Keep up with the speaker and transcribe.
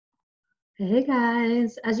Hey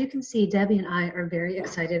guys, as you can see, Debbie and I are very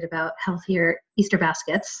excited about healthier Easter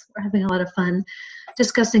baskets. We're having a lot of fun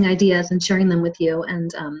discussing ideas and sharing them with you,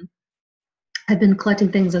 and I've been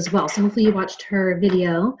collecting things as well. So hopefully you watched her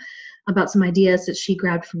video about some ideas that she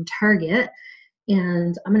grabbed from Target,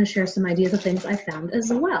 and I'm going to share some ideas of things I found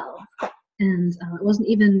as well. And I wasn't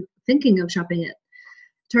even thinking of shopping at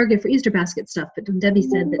Target for Easter basket stuff, but when Debbie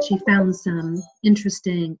said that she found some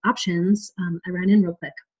interesting options, I ran in real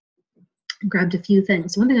quick. Grabbed a few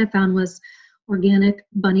things. One thing I found was organic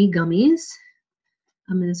bunny gummies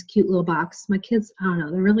in this cute little box. My kids, I don't know,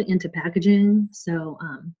 they're really into packaging, so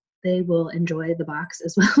they will enjoy the box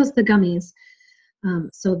as well as the gummies.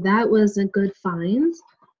 So that was a good find.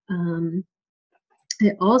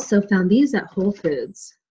 I also found these at Whole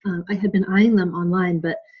Foods. I had been eyeing them online,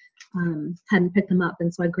 but hadn't picked them up,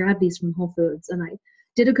 and so I grabbed these from Whole Foods, and I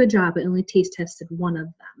did a good job. I only taste tested one of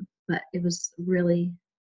them, but it was really,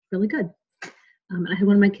 really good. I had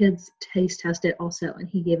one of my kids taste test it also, and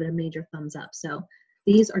he gave it a major thumbs up. So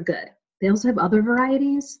these are good. They also have other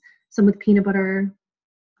varieties, some with peanut butter,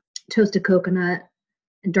 toasted coconut,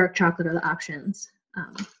 and dark chocolate are the options.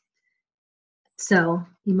 So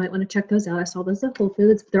you might want to check those out. I saw those at Whole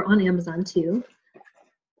Foods. They're on Amazon too.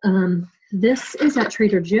 This is at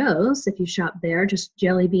Trader Joe's if you shop there, just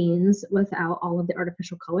jelly beans without all of the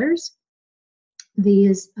artificial colors.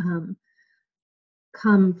 These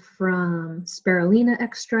come from spirulina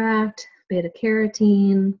extract, beta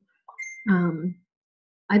carotene.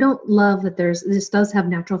 I don't love that this does have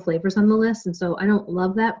natural flavors on the list, and so I don't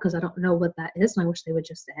love that because I don't know what that is, and I wish they would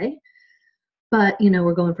just say. But, you know,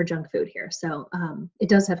 we're going for junk food here. So it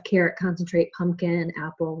does have carrot concentrate, pumpkin,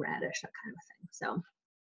 apple, radish, that kind of thing. So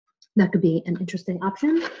that could be an interesting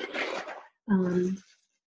option.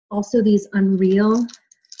 Also, these Unreal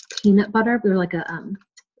peanut butter. They're like a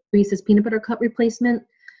Reese's peanut butter cup replacement.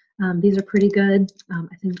 These are pretty good.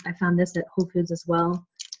 I think I found this at Whole Foods as well.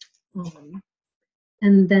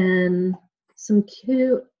 And then some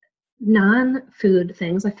cute non-food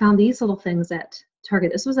things. I found these little things at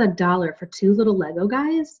Target. This was $1 for 2 little Lego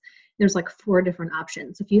guys. There's like 4 different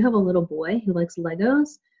options. If you have a little boy who likes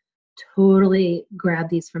Legos, totally grab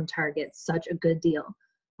these from Target. Such a good deal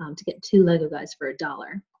to get 2 Lego guys for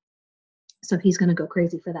 $1. So he's going to go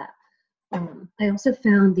crazy for that. I also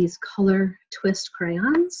found these color twist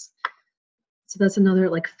crayons. So that's another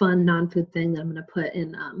like fun non-food thing that I'm going to put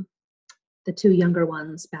in the 2 younger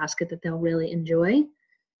ones basket that they'll really enjoy.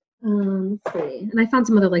 Let's see. And I found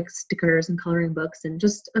some other like stickers and coloring books and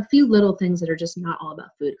just a few little things that are just not all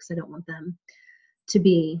about food because I don't want them to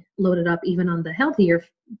be loaded up even on the healthier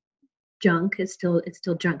junk. It's still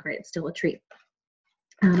junk, right? It's still a treat.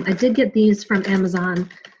 I did get these from Amazon,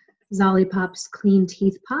 Zolly Pops Clean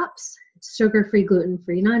Teeth Pops. It's sugar-free,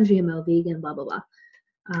 gluten-free, non-GMO, vegan, blah, blah, blah.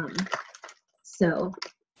 So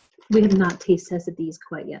we have not taste tested these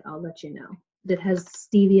quite yet. I'll let you know. It has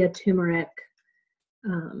stevia, turmeric,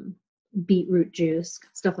 beetroot juice,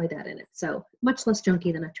 stuff like that in it. So much less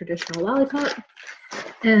junky than a traditional lollipop.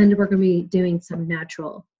 And we're going to be doing some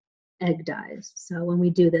natural egg dyes. So when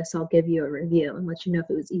we do this, I'll give you a review and let you know if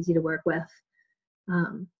it was easy to work with.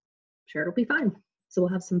 Sure, it'll be fine. So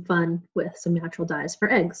we'll have some fun with some natural dyes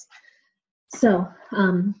for eggs. So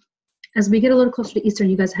as we get a little closer to Easter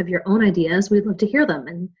and you guys have your own ideas, we'd love to hear them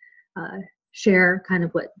and share kind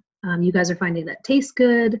of what you guys are finding that tastes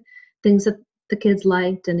good, things that the kids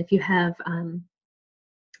liked, and if you have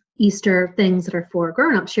Easter things that are for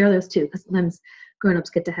grown-ups, share those too, because sometimes grown-ups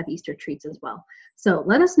get to have Easter treats as well. So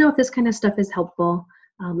let us know if this kind of stuff is helpful.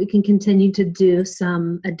 We can continue to do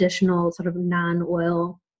some additional sort of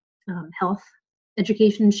non-oil health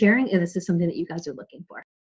education and sharing if this is something that you guys are looking for.